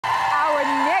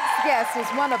next guest is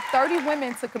one of 30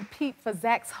 women to compete for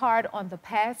Zach's heart on the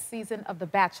past season of The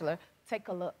Bachelor. Take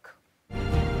a look.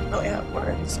 I really have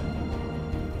words.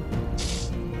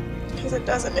 Because it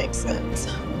doesn't make sense.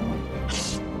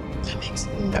 It makes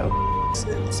no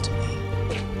sense to me.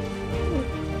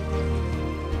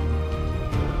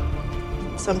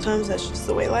 Sometimes that's just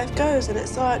the way life goes, and it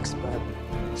sucks, but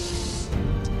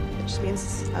it just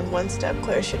means I'm one step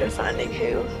closer to finding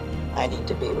who I need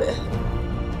to be with.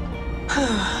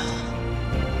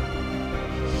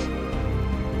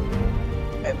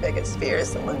 My biggest fear is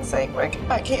someone saying, like,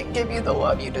 I can't give you the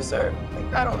love you deserve.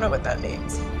 Like, I don't know what that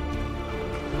means.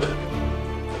 Well,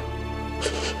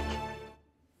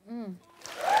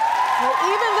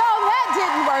 even though that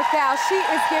didn't work out, she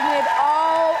is giving it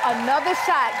all another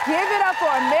shot. Give it up for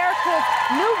America's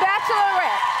new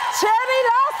Bachelorette, Lawson!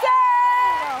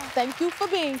 Thank you for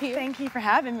being here. Thank you for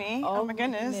having me. Oh my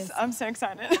goodness. I'm so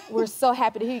excited. We're so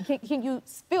happy to hear you. Can you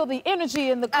feel the energy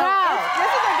in the crowd? This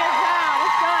is a good crowd.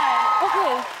 It's good.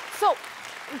 Okay, so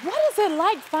what is it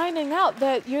like finding out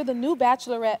that you're the new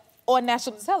Bachelorette on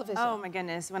national television? Oh my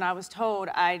goodness, when I was told,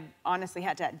 I honestly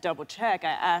had to double check.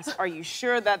 I asked, are you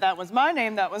sure that that was my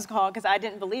name that was called? Because I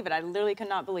didn't believe it. I literally could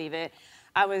not believe it.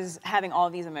 I was having all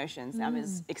these emotions. I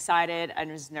was excited, I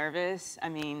was nervous. I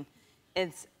mean,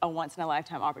 it's a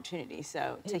once-in-a-lifetime opportunity.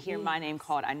 So to hear my name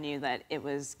called, I knew that it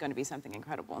was going to be something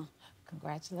incredible.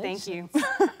 Congratulations. Thank you.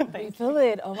 We feel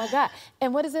it. Oh my God.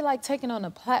 And what is it like taking on a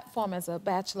platform as a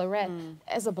Bachelorette,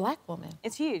 as a Black woman?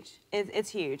 It's huge. It's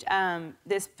huge.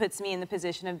 This puts me in the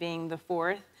position of being the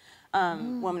fourth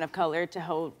woman of color to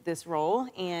hold this role,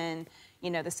 and you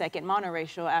know, the second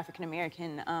monoracial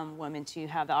African-American woman to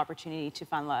have the opportunity to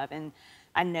find love. And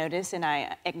I notice and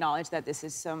I acknowledge that this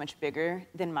is so much bigger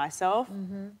than myself.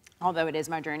 Although it is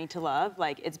my journey to love,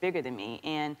 like, it's bigger than me.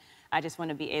 And I just want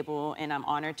to be able, and I'm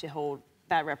honored to hold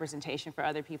that representation for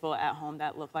other people at home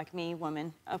that look like me,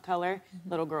 women of color,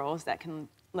 little girls that can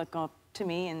look up to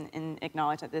me and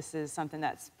acknowledge that this is something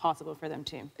that's possible for them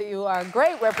too. You are a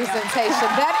great representation,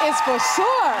 that is for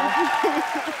sure.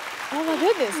 Oh my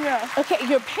goodness. Yeah. Okay,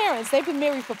 your parents, they've been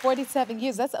married for 47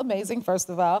 years. That's amazing, first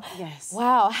of all. Yes.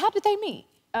 Wow, how did they meet?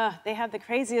 They have the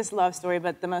craziest love story,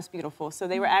 but the most beautiful. So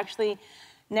they were actually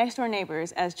next-door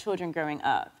neighbors as children growing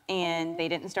up, and they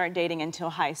didn't start dating until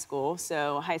high school,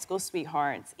 so high school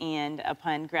sweethearts. And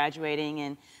upon graduating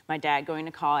and my dad going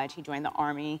to college, he joined the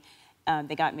Army,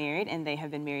 they got married, and they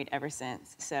have been married ever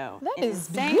since. So that is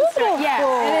insane. beautiful.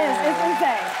 Yeah, it is. It's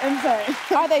insane.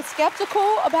 Insane. Are they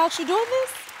skeptical about you doing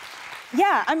this?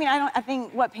 Yeah, I mean, I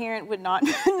think what parent would not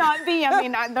be? I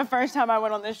mean, the first time I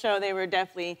went on this show, they were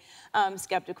definitely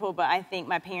skeptical, but I think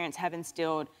my parents have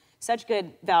instilled such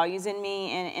good values in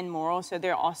me and morals, so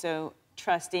they're also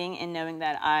trusting and knowing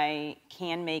that I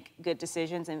can make good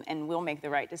decisions and will make the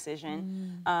right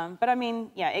decision. But I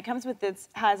mean, yeah, it comes with its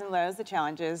highs and lows, the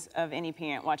challenges of any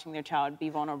parent watching their child be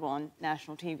vulnerable on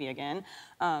national TV again,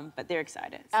 but they're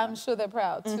excited. So. I'm sure they're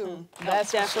proud, too.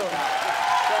 That's for sure.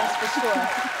 That's for sure.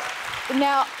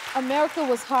 Now, America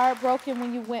was heartbroken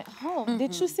when you went home.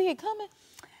 Did you see it coming?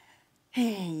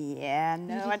 Yeah,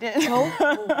 no, I didn't.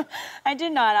 I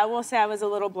did not. I will say I was a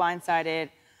little blindsided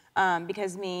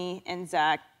because me and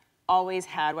Zach always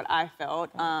had what I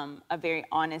felt a very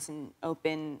honest and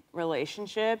open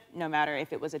relationship, no matter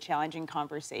if it was a challenging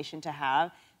conversation to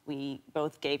have. We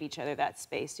both gave each other that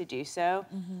space to do so.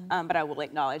 But I will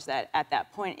acknowledge that at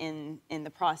that point in the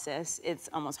process, it's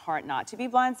almost hard not to be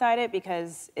blindsided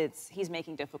because he's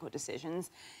making difficult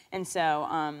decisions. And so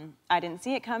I didn't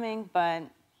see it coming, but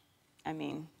I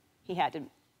mean, he had to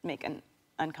make an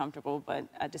uncomfortable, but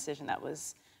a decision that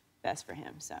was best for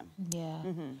him, so. Yeah.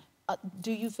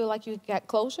 Do you feel like you got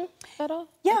closure at all?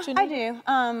 Yeah, I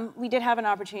do. We did have an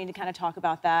opportunity to kind of talk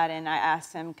about that, and I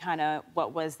asked him kind of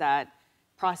what was that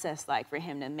process like for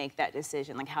him to make that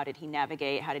decision? Like, how did he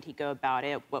navigate? How did he go about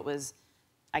it? What was,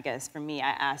 I guess, for me, I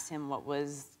asked him what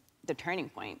was the turning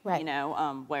point, you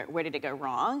know, where did it go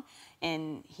wrong?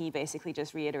 And he basically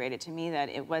just reiterated to me that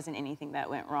it wasn't anything that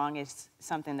went wrong. It's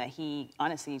something that he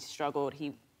honestly struggled.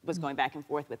 He was going back and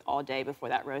forth with all day before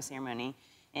that rose ceremony,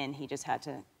 and he just had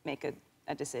to make a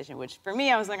decision, which for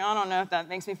me, I was like, I don't know if that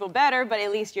makes me feel better, but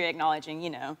at least you're acknowledging,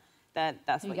 you know,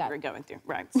 that's what you were going through.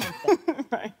 Right.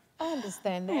 Right. I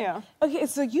understand that. Yeah. Okay,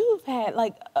 so you've had,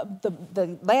 like,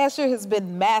 the last year has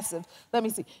been massive. Let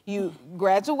me see. You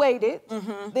graduated,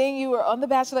 then you were on The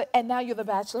Bachelor, and now you're The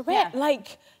Bachelorette. Yeah.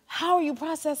 Like, how are you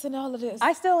processing all of this?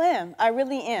 I still am. I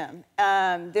really am.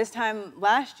 This time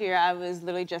last year, I was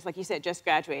literally just, like you said, just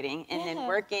graduating, and then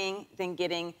working, then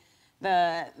getting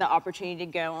the opportunity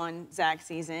to go on Zach's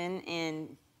season,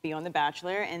 and be on The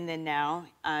Bachelor, and then now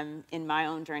I'm in my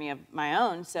own journey of my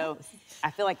own. So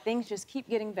I feel like things just keep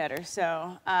getting better.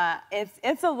 So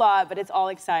it's a lot, but it's all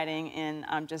exciting, and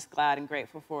I'm just glad and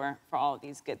grateful for all of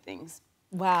these good things.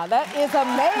 Wow, that is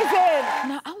amazing.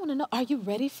 Now, I want to know, are you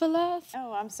ready for love?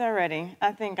 Oh, I'm so ready.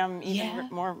 I think I'm even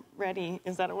more ready.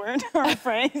 Is that a word or a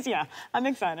phrase? Yeah, I'm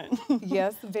excited.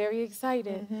 Yes, very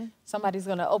excited. Somebody's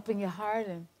going to open your heart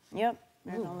and... Yep.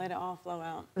 We're gonna let it all flow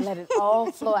out. Let it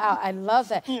all flow out. I love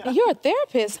that. Yeah. And you're a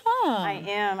therapist, huh? I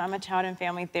am. I'm a child and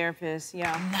family therapist,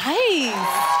 yeah. Nice.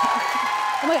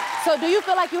 So do you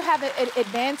feel like you have an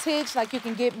advantage, like you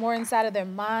can get more inside of their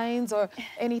minds or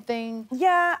anything?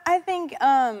 Yeah, I think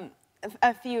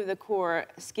a few of the core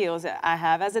skills that I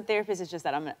have as a therapist is just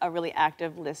that I'm a really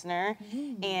active listener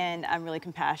and I'm really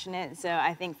compassionate. So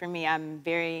I think for me, I'm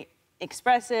very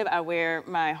expressive. I wear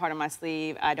my heart on my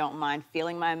sleeve. I don't mind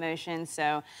feeling my emotions.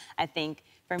 So I think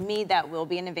for me, that will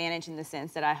be an advantage in the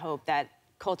sense that I hope that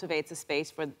cultivates a space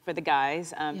for the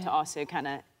guys to also kind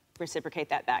of reciprocate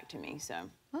that back to me. So.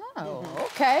 Oh,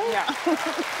 okay. Yeah.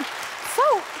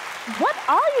 So, what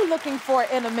are you looking for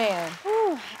in a man?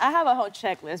 Ooh, I have a whole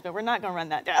checklist, but we're not gonna run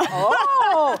that down.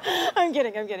 Oh! I'm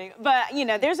kidding. But, you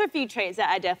know, there's a few traits that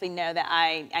I definitely know that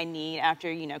I need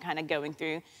after, you know, kind of going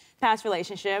through past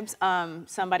relationships.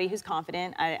 Somebody who's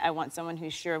confident. I want someone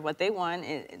who's sure of what they want.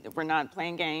 We're not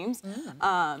playing games.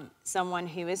 Someone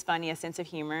who is funny, a sense of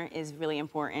humor is really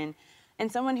important.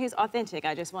 And someone who's authentic.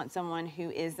 I just want someone who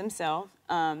is themselves.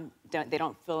 They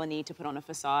don't feel a need to put on a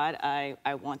facade.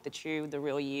 I want the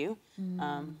real you.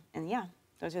 And yeah,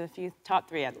 those are the top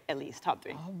three, at least, top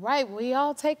three. All right, we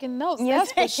all taking notes,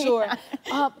 yes, that's for sure.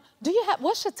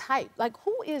 What's your type? Like,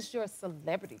 who is your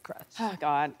celebrity crush? Oh,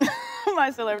 God.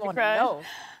 My celebrity crush. Know.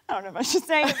 I don't know if I should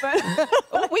say it, but...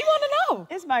 We want to know.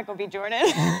 It's Michael B. Jordan.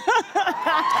 Of course!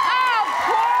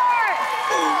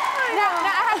 Now,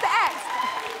 I have to ask.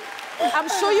 I'm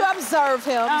sure you observe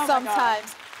him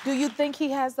sometimes. Do you think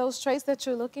he has those traits that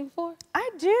you're looking for? I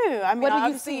do. I mean, what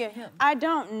do you see in him? I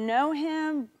don't know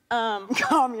him,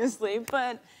 obviously,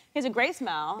 but he has a great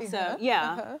smile. So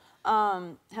yeah,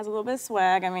 has a little bit of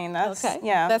swag. I mean, that's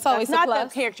That's always not a plus.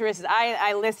 the characteristics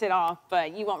I list it off,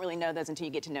 but you won't really know those until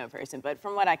you get to know a person. But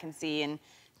from what I can see and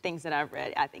things that I've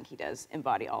read, I think he does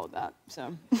embody all of that.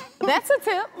 So that's a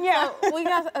tip. Yeah, so we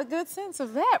got a good sense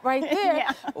of that right there.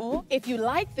 Yeah. If you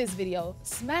like this video,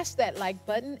 smash that like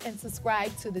button and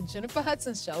subscribe to the Jennifer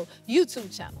Hudson Show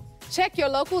YouTube channel. Check your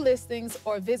local listings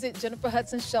or visit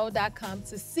jenniferhudsonshow.com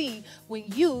to see when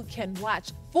you can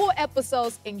watch full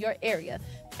episodes in your area.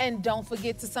 And don't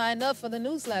forget to sign up for the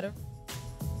newsletter.